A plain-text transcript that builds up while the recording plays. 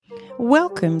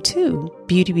Welcome to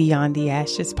Beauty Beyond the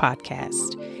Ashes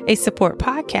podcast, a support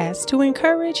podcast to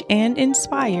encourage and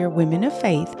inspire women of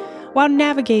faith while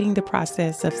navigating the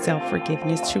process of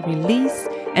self-forgiveness to release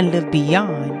and live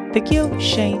beyond the guilt,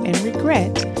 shame, and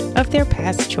regret of their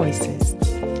past choices.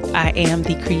 I am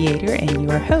the creator and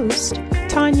your host,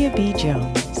 Tanya B.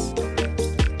 Jones.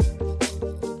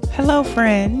 Hello,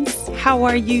 friends. How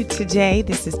are you today?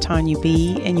 This is Tanya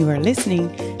B., and you are listening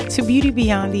to Beauty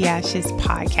Beyond the Ashes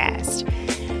podcast.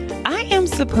 I am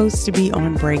supposed to be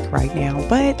on break right now,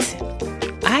 but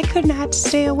I could not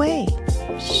stay away.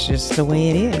 It's just the way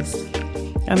it is.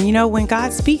 When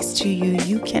God speaks to you,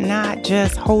 you cannot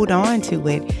just hold on to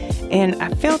it. And I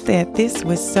felt that this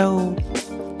was so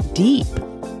deep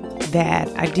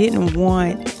that I didn't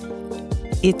want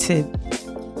it to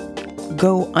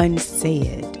go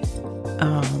unsaid.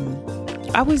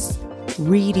 I was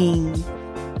reading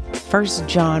 1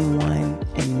 John 1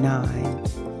 and 9.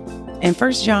 And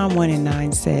 1 John 1 and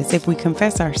 9 says, if we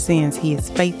confess our sins, he is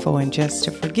faithful and just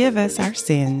to forgive us our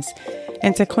sins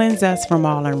and to cleanse us from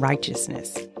all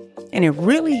unrighteousness. And it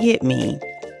really hit me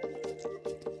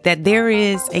that there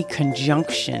is a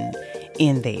conjunction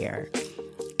in there.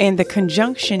 And the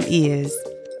conjunction is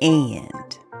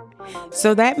and.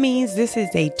 So that means this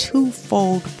is a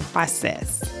twofold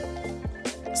process.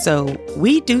 So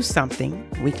we do something,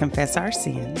 we confess our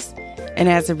sins, and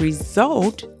as a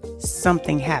result,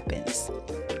 something happens.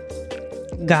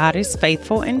 God is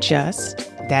faithful and just.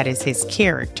 That is his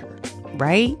character,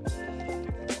 right?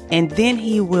 And then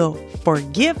he will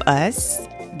forgive us.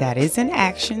 That is an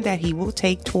action that he will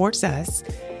take towards us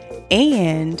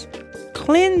and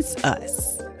cleanse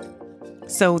us.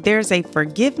 So there's a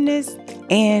forgiveness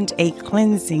and a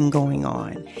cleansing going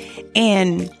on.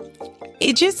 And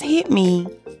it just hit me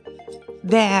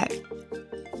that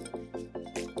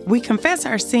we confess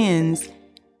our sins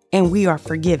and we are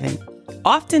forgiven.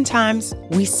 Oftentimes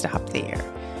we stop there.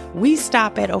 We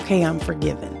stop at, okay, I'm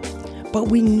forgiven. But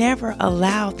we never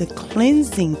allow the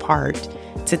cleansing part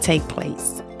to take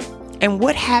place. And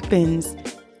what happens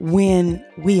when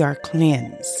we are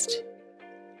cleansed,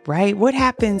 right? What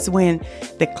happens when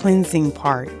the cleansing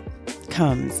part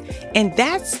comes? And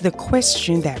that's the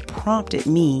question that prompted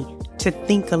me to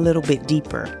think a little bit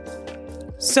deeper.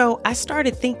 So I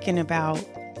started thinking about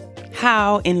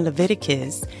how in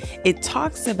Leviticus, it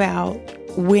talks about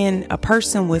when a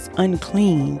person was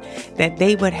unclean, that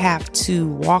they would have to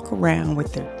walk around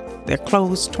with their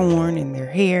clothes torn and their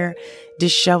hair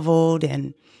disheveled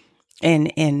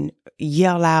and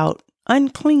yell out,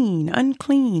 unclean,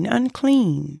 unclean,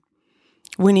 unclean,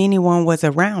 when anyone was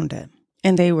around them.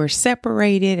 And they were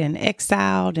separated and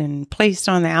exiled and placed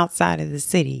on the outside of the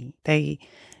city.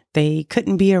 They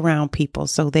couldn't be around people,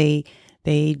 so they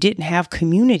didn't have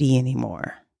community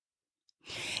anymore.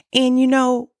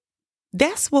 And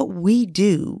that's what we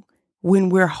do when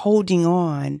we're holding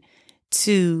on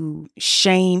to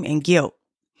shame and guilt.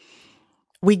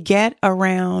 We get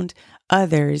around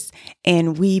others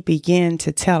and we begin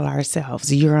to tell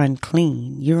ourselves, you're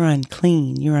unclean, you're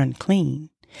unclean, you're unclean.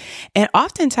 And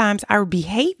oftentimes our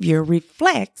behavior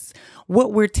reflects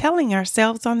what we're telling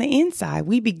ourselves on the inside.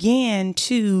 We begin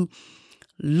to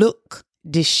look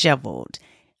disheveled,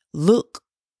 look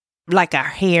like our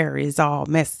hair is all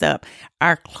messed up,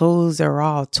 our clothes are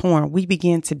all torn. We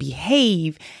begin to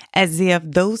behave as if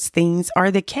those things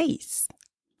are the case.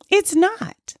 It's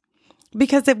not.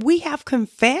 Because if we have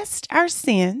confessed our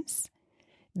sins,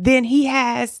 then he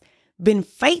has been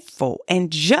faithful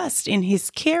and just in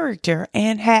his character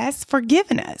and has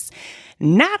forgiven us.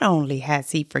 Not only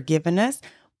has he forgiven us,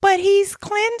 but he's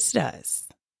cleansed us.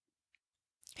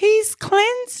 He's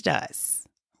cleansed us,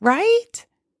 right?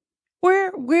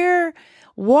 We're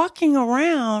walking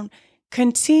around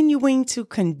continuing to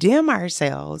condemn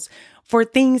ourselves for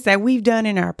things that we've done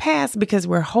in our past because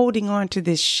we're holding on to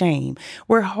this shame.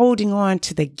 We're holding on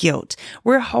to the guilt.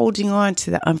 We're holding on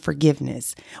to the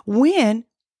unforgiveness when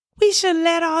we should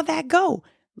let all that go.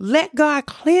 Let God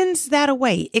cleanse that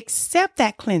away. Accept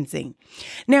that cleansing.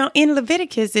 Now, in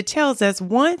Leviticus, it tells us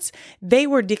once they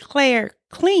were declared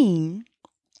clean,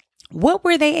 what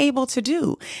were they able to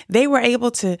do? They were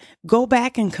able to go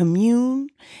back and commune,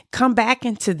 come back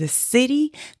into the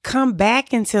city, come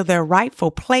back into their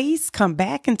rightful place, come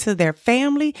back into their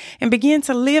family, and begin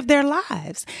to live their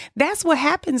lives. That's what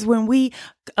happens when we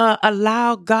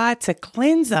allow God to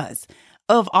cleanse us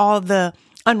of all the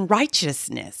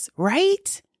unrighteousness,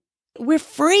 right? We're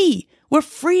free. We're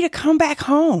free to come back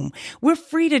home. We're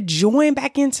free to join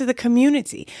back into the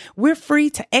community. We're free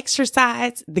to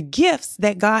exercise the gifts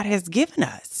that God has given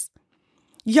us.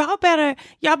 Y'all better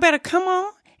come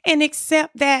on and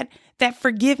accept that that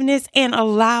forgiveness and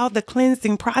allow the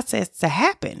cleansing process to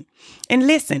happen. And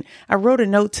listen, I wrote a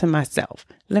note to myself.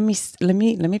 Let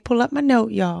me pull up my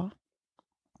note, y'all.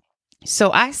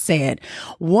 So I said,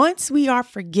 once we are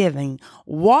forgiving,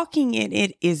 walking in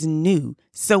it is new.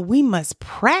 So we must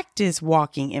practice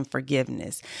walking in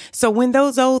forgiveness. So when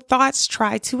those old thoughts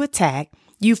try to attack,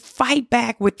 you fight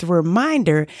back with the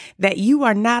reminder that you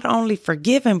are not only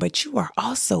forgiven, but you are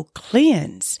also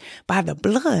cleansed by the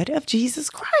blood of Jesus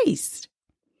Christ.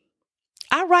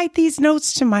 I write these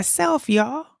notes to myself,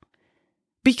 y'all,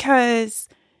 because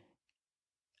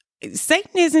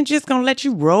Satan isn't just going to let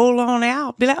you roll on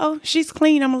out. Be like, oh, she's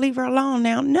clean. I'm going to leave her alone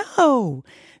now. No,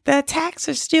 the attacks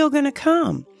are still going to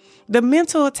come. The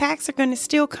mental attacks are going to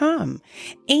still come.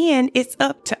 And it's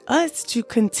up to us to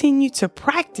continue to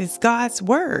practice God's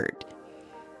word.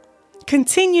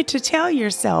 Continue to tell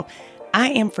yourself, I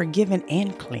am forgiven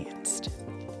and cleansed.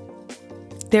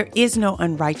 There is no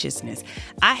unrighteousness.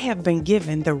 I have been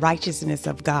given the righteousness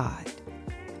of God.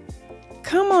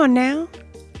 Come on now.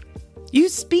 You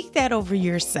speak that over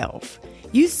yourself.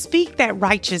 You speak that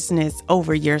righteousness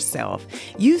over yourself.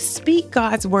 You speak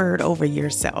God's word over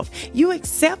yourself. You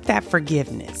accept that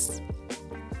forgiveness.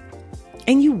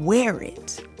 And you wear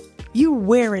it. You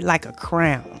wear it like a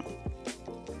crown.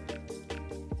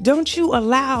 Don't you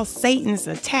allow Satan's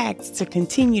attacks to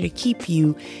continue to keep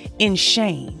you in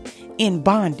shame, in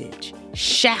bondage,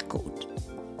 shackled,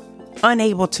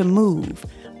 unable to move,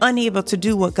 unable to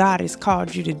do what God has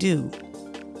called you to do.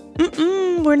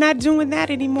 We're not doing that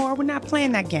anymore. We're not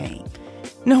playing that game.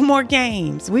 No more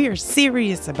games. We are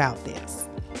serious about this.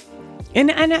 And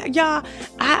y'all,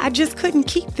 I just couldn't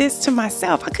keep this to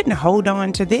myself. I couldn't hold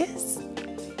on to this.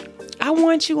 I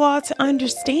want you all to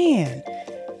understand.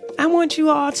 I want you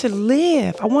all to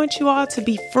live. I want you all to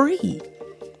be free.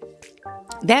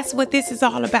 That's what this is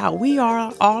all about. We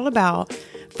are all about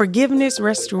forgiveness,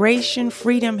 restoration,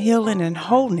 freedom, healing, and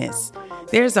wholeness.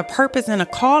 There's a purpose and a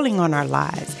calling on our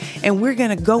lives, and we're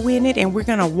going to go in it and we're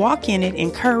going to walk in it in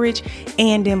courage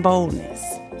and in boldness.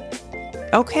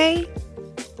 Okay?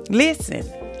 Listen,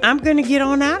 I'm going to get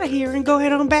on out of here and go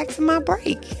head on back to my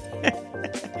break.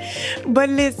 But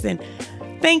listen,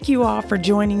 thank you all for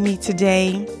joining me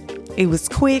today. It was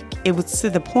quick. It was to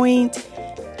the point.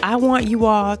 I want you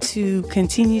all to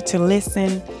continue to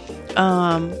listen.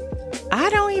 I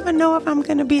don't even know if I'm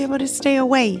going to be able to stay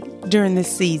away during this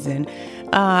season.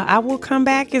 I will come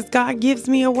back as God gives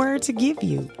me a word to give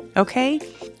you. Okay?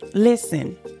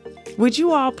 Listen, would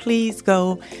you all please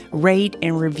go rate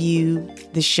and review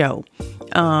the show?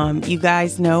 You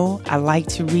guys know I like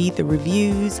to read the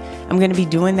reviews. I'm going to be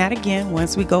doing that again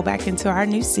once we go back into our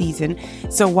new season.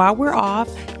 So while we're off,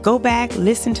 go back,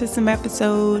 listen to some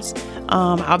episodes.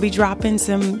 I'll be dropping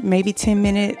some maybe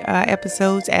 10-minute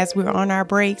episodes as we're on our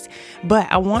breaks.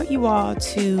 But I want you all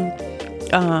to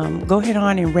go ahead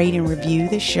on and rate and review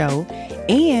the show.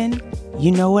 And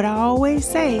you know what I always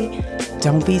say,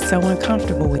 don't be so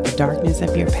uncomfortable with the darkness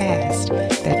of your past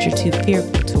that you're too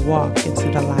fearful to walk into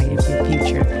the light of your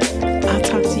future. I'll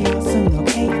talk to y'all soon,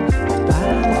 okay?